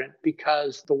quadrant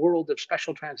because the world of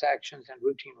special transactions and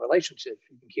routine relationships,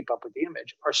 if you can keep up with the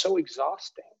image, are so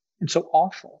exhausting and so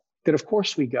awful that of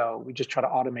course we just try to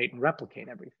automate and replicate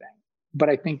everything. But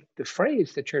I think the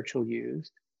phrase that Churchill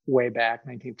used way back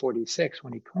 1946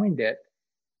 when he coined it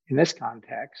in this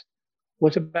context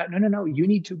was about, no, you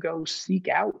need to go seek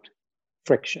out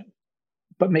friction,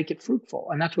 but make it fruitful.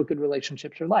 And that's what good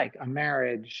relationships are like. A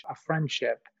marriage, a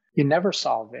friendship, you never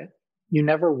solve it. You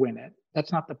never win it.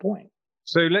 That's not the point.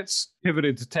 So let's pivot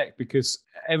into tech, because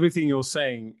everything you're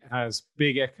saying has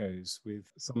big echoes with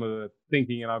some of the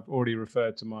thinking. And I've already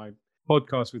referred to my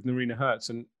podcast with Narina Hertz,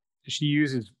 and she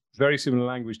uses very similar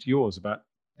language to yours about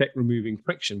tech removing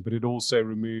friction, but it also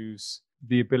removes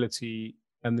the ability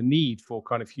and the need for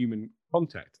kind of human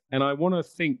contact. And I want to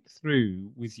think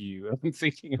through with you, I'm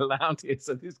thinking aloud here,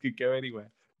 so this could go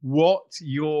anywhere, what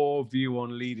your view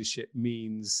on leadership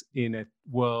means in a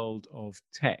world of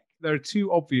tech. There are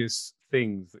two obvious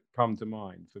things that come to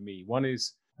mind for me. One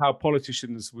is how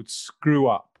politicians would screw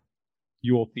up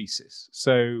your thesis.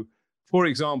 So, for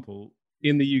example,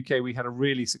 in the UK, we had a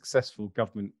really successful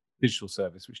government digital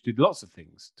service, which did lots of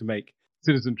things to make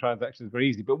citizen transactions very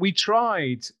easy. But we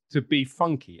tried to be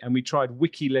funky, and we tried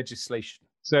wiki legislation.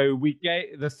 So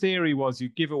the theory was you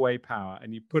give away power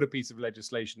and you put a piece of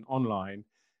legislation online,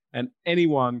 and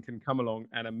anyone can come along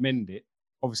and amend it.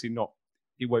 Obviously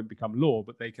it won't become law,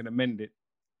 but they can amend it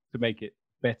to make it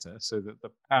better so that the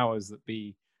powers that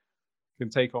be can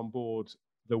take on board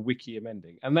the wiki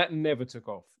amending. And that never took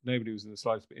off. Nobody was in the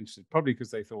slightest bit interested, probably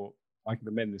because they thought, I can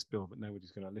amend this bill, but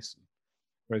nobody's going to listen.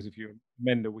 Whereas if you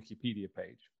amend a Wikipedia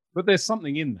page, but there's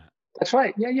something in that. That's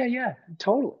right. Yeah.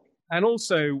 Totally. And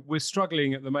also we're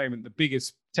struggling at the moment. The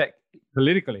biggest tech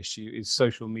political issue is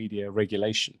social media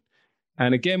regulation.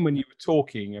 And again, when you were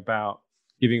talking about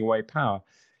giving away power,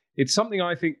 it's something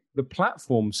I think the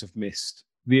platforms have missed.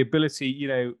 The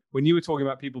ability, when you were talking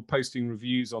about people posting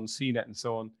reviews on CNET and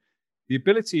so on, the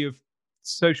ability of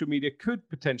social media could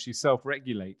potentially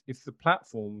self-regulate if the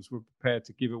platforms were prepared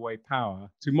to give away power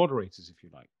to moderators, if you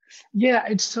like. Yeah,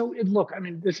 look, I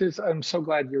mean, I'm so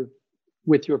glad you're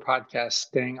with your podcast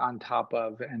staying on top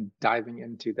of and diving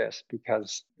into this,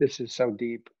 because this is so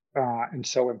deep and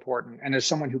so important. And as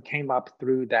someone who came up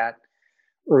through that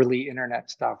early internet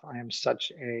stuff, I am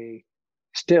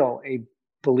still a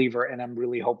believer, and I'm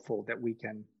really hopeful that we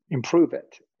can improve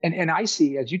it. And I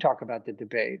see, as you talk about the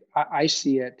debate, I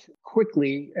see it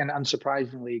quickly and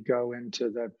unsurprisingly go into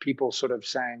the people sort of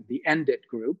saying the end it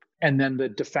group and then the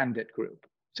defend it group.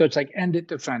 So it's like end it,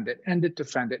 defend it, end it,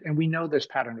 defend it. And we know this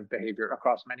pattern of behavior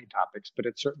across many topics, but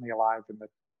it's certainly alive in the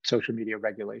social media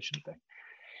regulation thing.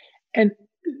 And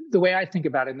the way I think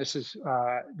about it, and this is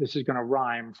going to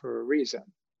rhyme for a reason.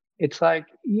 It's like,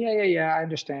 yeah, I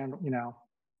understand,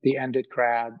 the end it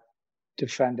crowd,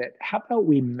 defend it. How about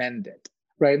we mend it?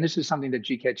 Right. And this is something that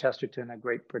G.K. Chesterton, a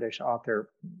great British author,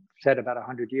 said about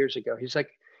 100 years ago. He's like,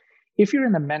 if you're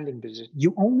in the mending business,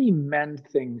 you only mend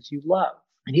things you love.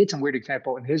 And he had some weird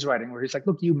example in his writing where he's like,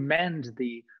 look, you mend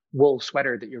the wool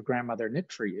sweater that your grandmother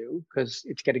knit for you because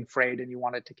it's getting frayed and you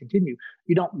want it to continue.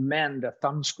 You don't mend a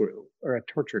thumb screw or a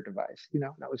torture device.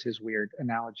 That was his weird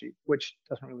analogy, which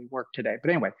doesn't really work today. But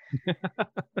anyway,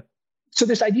 so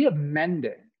this idea of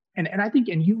mending, and I think,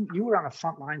 and you were on the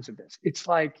front lines of this. It's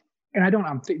like, and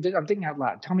I'm thinking out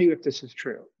loud. Tell me if this is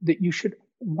true. That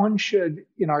one should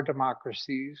in our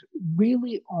democracies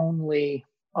really only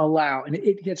allow, and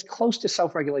it gets close to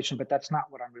self-regulation, but that's not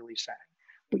what I'm really saying.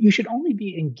 But you should only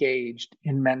be engaged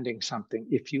in mending something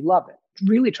if you love it.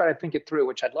 Really try to think it through,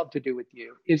 which I'd love to do with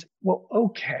you. Is, well,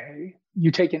 okay, you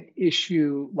take an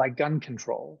issue like gun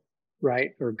control,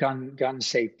 right? Or gun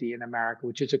safety in America,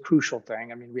 which is a crucial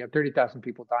thing. I mean, we have 30,000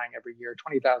 people dying every year,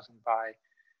 20,000 by.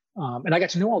 And I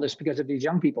got to know all this because of these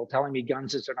young people telling me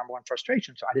guns is their number one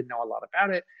frustration. So I didn't know a lot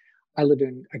about it. I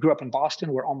grew up in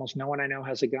Boston where almost no one I know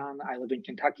has a gun. I live in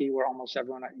Kentucky where almost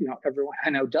everyone I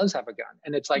know does have a gun.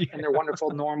 And it's like, and they're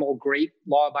wonderful, normal, great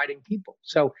law abiding people.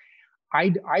 So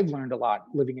I've learned a lot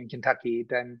living in Kentucky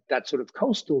than that sort of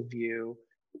coastal view,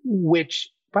 which,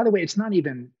 by the way, it's not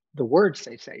even the words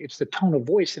they say, it's the tone of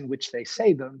voice in which they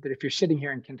say them. That if you're sitting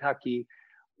here in Kentucky,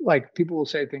 like people will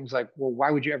say things like, well, why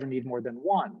would you ever need more than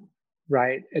one?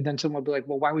 Right. And then someone will be like,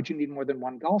 well, why would you need more than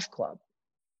one golf club?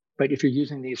 But if you're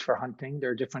using these for hunting,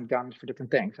 there are different guns for different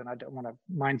things. And I don't want to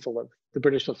mindful of the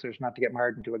British listeners not to get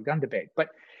mired into a gun debate. But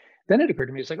then it occurred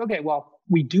to me, it's like, okay, well,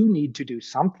 we do need to do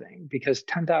something because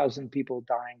 10,000 people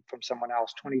dying from someone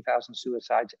else, 20,000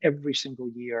 suicides every single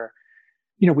year.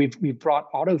 We've brought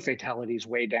auto fatalities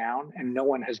way down and no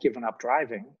one has given up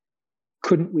driving.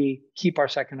 Couldn't we keep our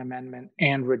Second Amendment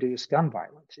and reduce gun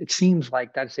violence? It seems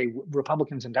like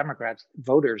Republicans and Democrats,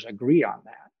 voters agree on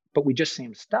that, but we just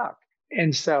seem stuck.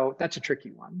 And so that's a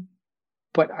tricky one.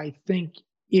 But I think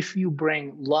if you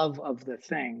bring love of the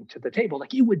thing to the table,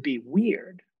 like it would be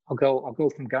weird. I'll go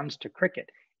from guns to cricket.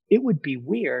 It would be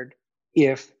weird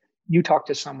if you talk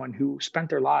to someone who spent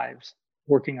their lives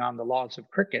working on the laws of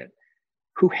cricket,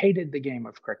 who hated the game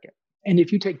of cricket. And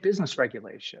if you take business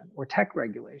regulation or tech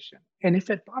regulation, and if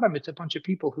at bottom it's a bunch of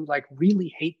people who like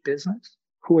really hate business,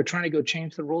 who are trying to go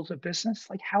change the rules of business,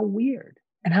 like how weird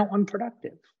and how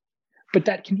unproductive. But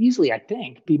that can easily, I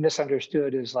think, be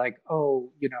misunderstood as like,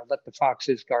 oh, let the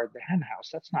foxes guard the hen house.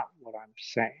 That's not what I'm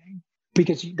saying.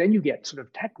 Because then you get sort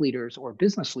of tech leaders or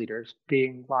business leaders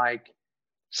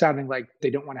sounding like they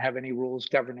don't want to have any rules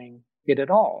governing it at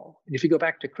all. And if you go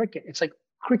back to cricket, it's like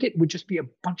cricket would just be a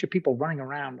bunch of people running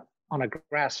around on a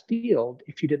grass field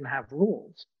if you didn't have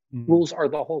rules. Mm-hmm. Rules are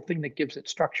the whole thing that gives it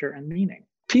structure and meaning.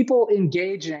 People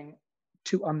engaging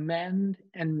to amend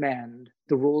and mend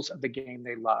the rules of the game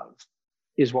they love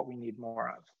is what we need more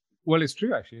of. Well, it's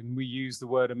true, actually. And we use the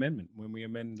word amendment when we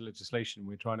amend legislation.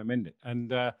 We're trying to amend it.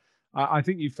 And I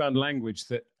think you found language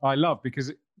that I love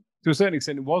because to a certain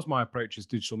extent, it was my approach as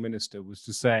digital minister was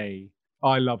to say,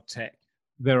 I love tech.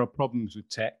 There are problems with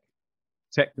tech.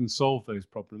 Tech can solve those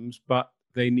problems, but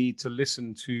they need to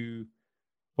listen to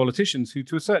politicians who,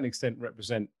 to a certain extent,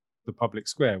 represent the public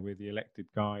square. We're the elected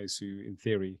guys who, in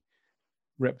theory,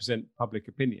 represent public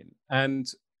opinion. And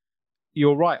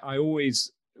you're right. I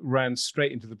always ran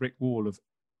straight into the brick wall of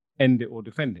end it or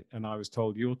defend it. And I was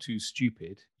told, you're too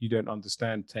stupid. You don't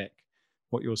understand tech.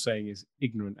 What you're saying is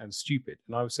ignorant and stupid.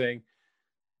 And I was saying,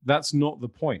 that's not the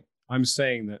point. I'm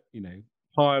saying that,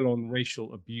 pile-on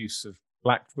racial abuse of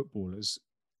black footballers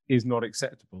is not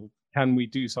acceptable. Can we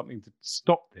do something to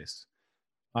stop this?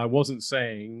 I wasn't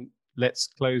saying, let's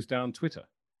close down Twitter.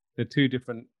 They're two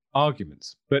different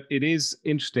arguments. But it is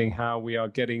interesting how we are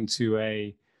getting to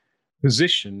a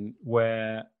position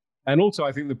where, and also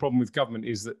I think the problem with government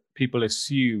is that people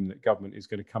assume that government is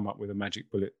going to come up with a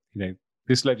magic bullet.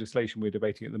 This legislation we're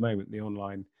debating at the moment, the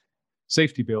online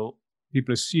safety bill,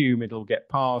 people assume it'll get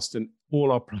passed and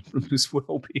all our problems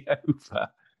will be over.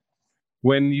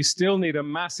 When you still need a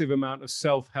massive amount of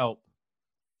self-help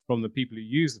from the people who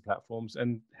use the platforms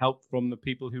and help from the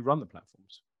people who run the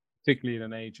platforms, particularly in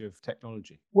an age of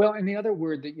technology. Well, and the other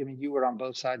word that you were on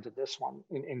both sides of this one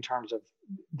in terms of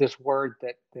this word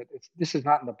that this is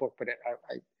not in the book, but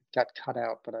I got cut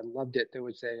out, but I loved it. There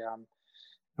was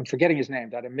I'm forgetting his name,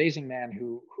 that amazing man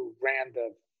who ran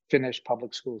the Finnish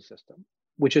public school system,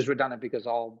 which is redundant because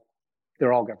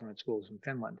they're all government schools in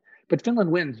Finland. But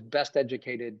Finland wins best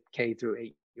educated K through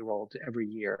 8-year-olds every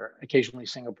year. Occasionally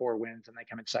Singapore wins and they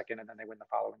come in second and then they win the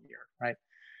following year, right?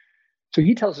 So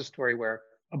he tells a story where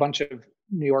a bunch of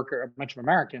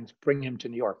Americans bring him to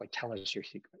New York, like, tell us your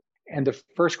secret. And the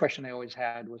first question they always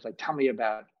had was like, tell me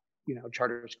about,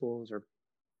 charter schools or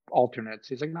alternates.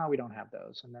 He's like, no, we don't have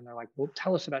those. And then they're like, well,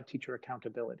 tell us about teacher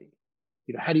accountability.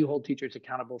 How do you hold teachers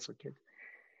accountable for kids?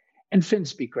 And Finns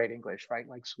speak great English, right?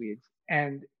 Like Swedes.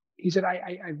 And he said,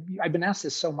 I've been asked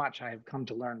this so much, I have come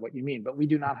to learn what you mean, but we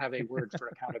do not have a word for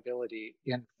accountability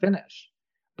in Finnish.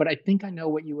 But I think I know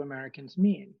what you Americans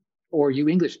mean, or you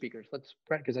English speakers,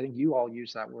 because I think you all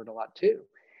use that word a lot too.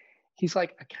 He's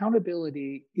like,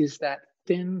 accountability is that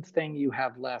thin thing you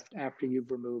have left after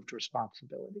you've removed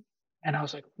responsibility. And I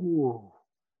was like, ooh,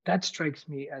 that strikes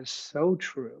me as so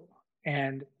true.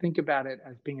 And think about it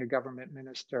as being a government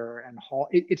minister and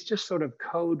it's just sort of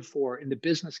code for, in the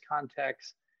business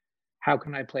context, how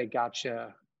can I play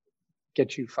gotcha,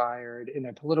 get you fired? In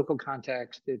a political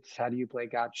context, it's how do you play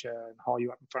gotcha and haul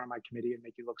you up in front of my committee and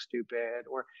make you look stupid?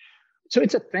 So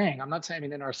it's a thing. I'm not saying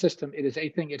in our system, it is a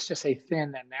thing. It's just a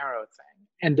thin and narrow thing.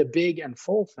 And the big and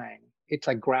full thing, it's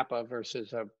like grappa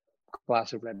versus a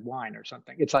glass of red wine or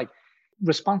something. It's like,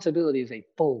 responsibility is a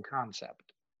full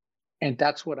concept. And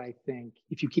that's what I think,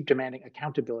 if you keep demanding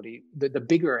accountability, the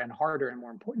bigger and harder and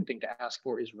more important thing to ask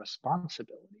for is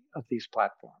responsibility of these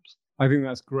platforms. I think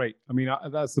that's great. I mean,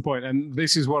 that's the point. And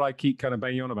this is what I keep kind of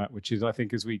banging on about, which is I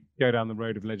think as we go down the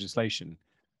road of legislation,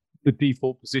 the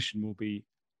default position will be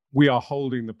we are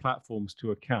holding the platforms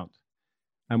to account,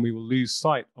 and we will lose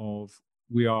sight of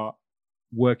we are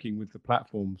working with the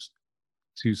platforms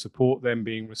to support them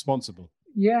being responsible.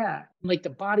 Yeah. Like the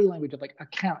body language of like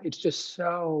account, it's just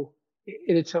so,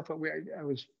 it's so weird. I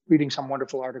was reading some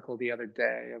wonderful article the other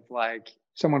day of like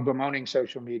someone bemoaning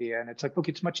social media. And it's like, look,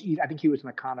 it's much easier. I think he was an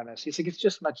economist. He's like, it's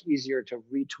just much easier to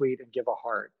retweet and give a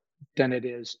heart than it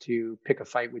is to pick a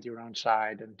fight with your own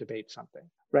side and debate something.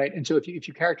 Right. And so if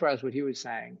you characterize what he was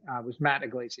saying, was Matt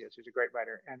Iglesias, who's a great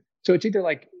writer. And so it's either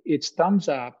like it's thumbs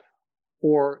up,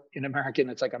 or in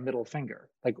American, it's like a middle finger.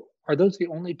 Like, are those the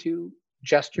only two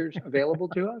gestures available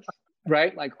to us?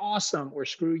 Right? Like awesome or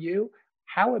screw you.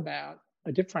 How about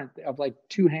a different of like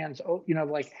two hands,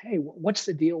 like, hey, what's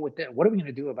the deal with this? What are we going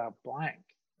to do about blank?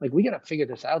 Like, we got to figure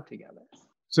this out together.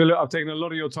 So look, I've taken a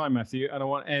lot of your time, Matthew, and I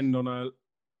want to end on a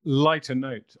lighter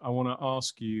note. I want to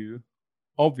ask you,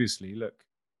 obviously, look,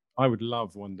 I would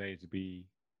love one day to be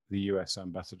the US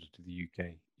ambassador to the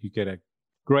UK. You get a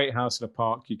great house in a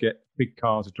park, you get a big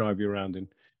car to drive you around in.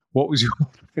 What was your,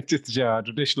 just to show how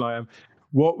traditional I am,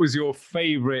 what was your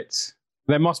favorite?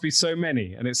 There must be so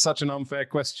many, and it's such an unfair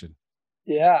question.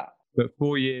 Yeah. But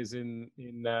 4 years in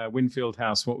Winfield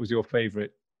House, what was your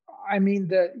favorite? I mean,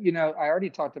 I already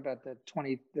talked about the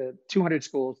 200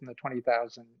 schools and the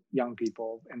 20,000 young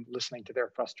people, and listening to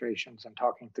their frustrations and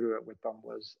talking through it with them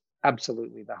was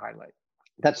absolutely the highlight.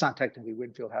 That's not technically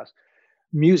Winfield House.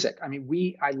 Music. I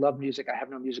mean, I love music. I have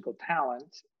no musical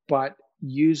talent, but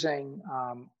using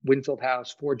Winfield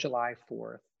House for July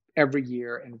 4th every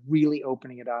year and really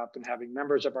opening it up and having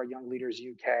members of our Young Leaders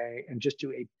UK and just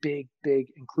do a big,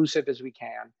 inclusive as we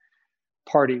can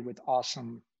party with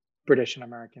awesome British and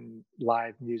American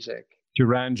live music.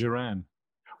 Duran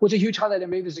was a huge highlight,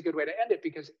 and maybe this is a good way to end it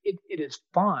because it is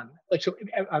fun. Like, so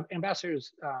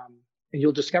ambassadors, and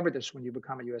you'll discover this when you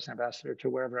become a U.S. ambassador to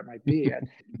wherever it might be.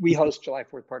 We host July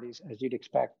 4th parties, as you'd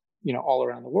expect, all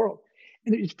around the world.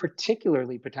 And it's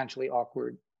particularly potentially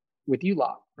awkward with you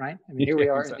lot, right? I mean, here we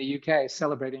are in the UK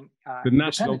celebrating the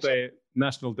National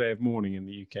Day of Mourning in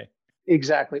the UK.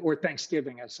 Exactly, or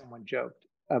Thanksgiving, as someone joked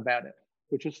about it,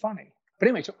 which was funny. But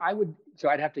anyway, so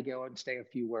I'd have to go and say a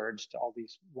few words to all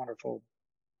these wonderful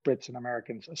Brits and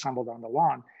Americans assembled on the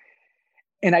lawn.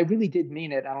 And I really did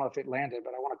mean it. I don't know if it landed,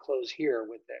 but I want to close here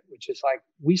with it, which is like,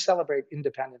 we celebrate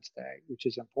Independence Day, which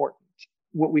is important.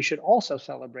 What we should also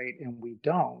celebrate, and we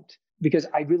don't, because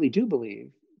I really do believe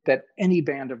that any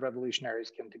band of revolutionaries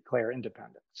can declare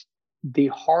independence. The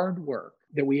hard work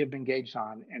that we have engaged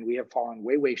on, and we have fallen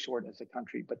way, way short as a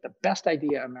country, but the best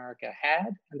idea America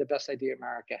had and the best idea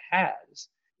America has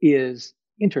is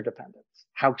interdependence.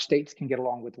 How states can get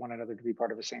along with one another to be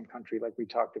part of the same country, like we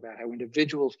talked about, how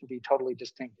individuals can be totally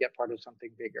distinct yet part of something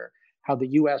bigger, how the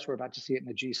US, we're about to see it in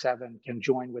the G7, can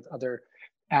join with other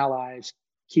allies,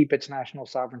 keep its national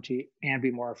sovereignty, and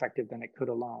be more effective than it could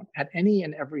alone at any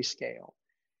and every scale.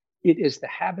 It is the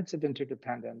habits of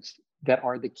interdependence that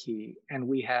are the key, and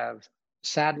we have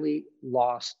sadly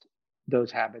lost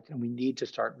those habits, and we need to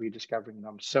start rediscovering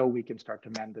them so we can start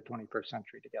to mend the 21st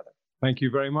century together. Thank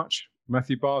you very much,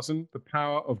 Matthew Barzun. The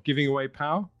Power of Giving Away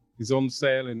Power is on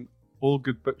sale in all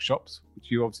good bookshops,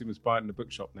 which you obviously must buy it in a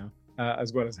bookshop now,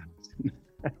 as well as Amazon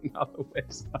and other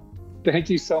websites. Thank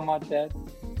you so much, Ed.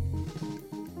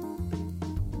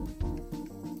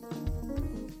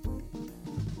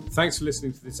 Thanks for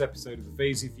listening to this episode of The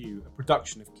Vasey View, a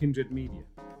production of Kindred Media.